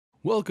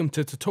Welcome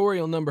to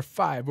tutorial number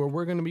 5, where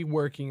we're going to be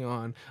working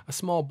on a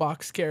small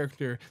box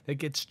character that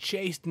gets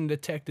chased and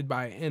detected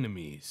by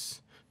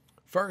enemies.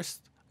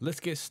 First, let's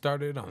get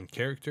started on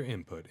character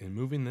input and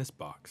moving this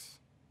box.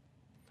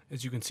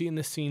 As you can see in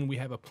this scene, we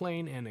have a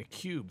plane and a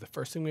cube. The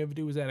first thing we have to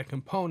do is add a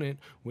component,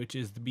 which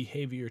is the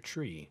behavior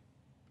tree.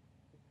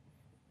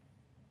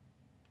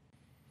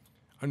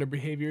 Under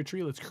behavior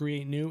tree, let's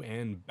create new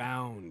and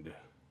bound.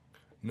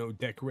 No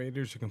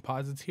decorators or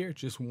composites here,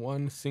 just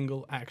one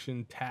single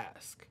action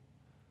task.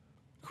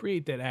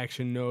 Create that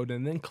action node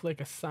and then click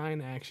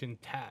Assign Action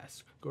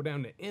Task. Go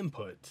down to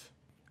Input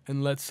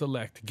and let's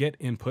select Get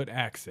Input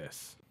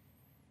Access.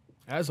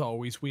 As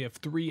always, we have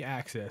 3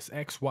 axes,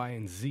 X, Y,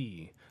 and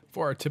Z.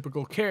 For our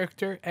typical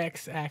character,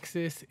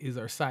 X-axis is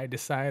our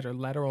side-to-side or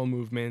lateral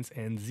movements,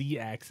 and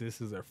Z-axis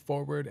is our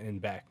forward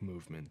and back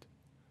movement.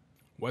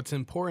 What's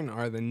important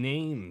are the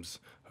names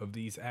of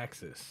these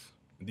axes.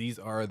 These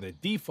are the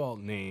default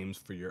names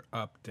for your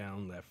up,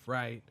 down, left,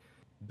 right,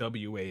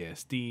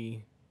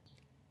 WASD,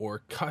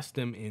 or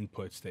custom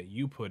inputs that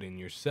you put in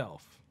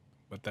yourself.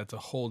 But that's a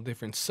whole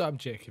different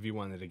subject if you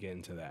wanted to get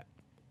into that.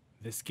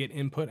 This get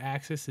input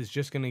axis is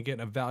just going to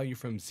get a value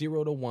from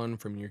 0 to 1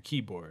 from your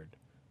keyboard.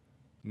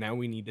 Now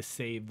we need to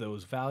save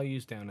those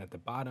values down at the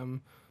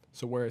bottom.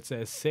 So where it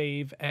says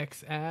save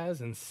X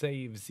as and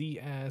save Z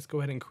as, go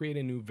ahead and create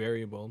a new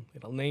variable.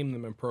 It'll name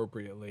them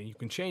appropriately. You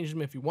can change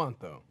them if you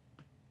want though.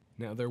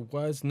 Now, there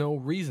was no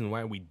reason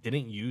why we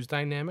didn't use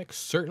dynamics.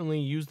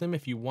 Certainly use them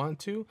if you want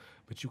to,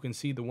 but you can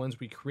see the ones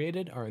we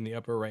created are in the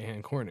upper right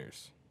hand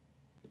corners.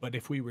 But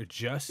if we were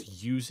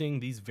just using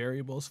these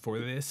variables for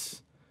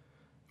this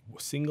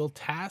single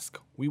task,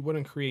 we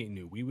wouldn't create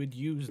new. We would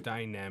use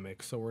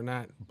dynamics, so we're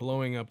not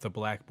blowing up the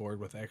blackboard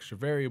with extra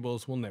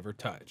variables we'll never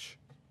touch.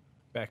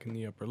 Back in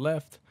the upper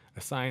left,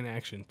 Assign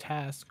Action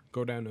Task,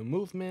 go down to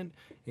Movement,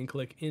 and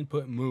click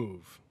Input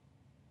Move.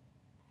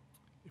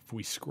 If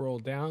we scroll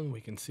down,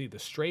 we can see the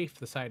strafe,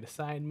 the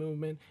side-to-side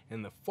movement,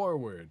 and the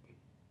forward,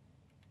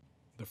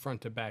 the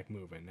front-to-back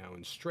movement. Now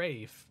in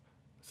strafe,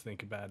 let's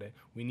think about it,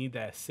 we need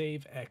that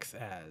save X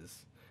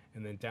as.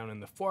 And then down in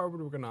the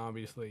forward, we're going to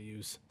obviously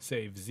use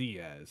save Z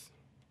as.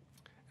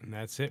 And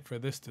that's it for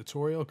this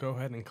tutorial. Go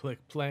ahead and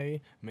click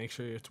play, make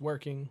sure it's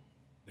working.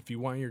 If you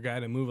want your guy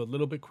to move a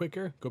little bit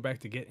quicker, go back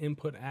to get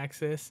input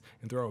access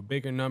and throw a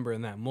bigger number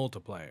in that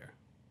multiplier.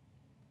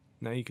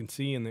 Now you can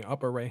see in the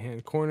upper right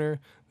hand corner,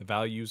 the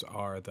values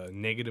are the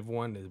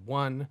 -1 is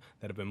 1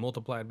 that have been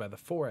multiplied by the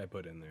 4 I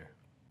put in there.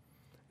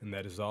 And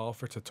that is all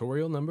for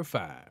tutorial number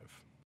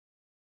 5.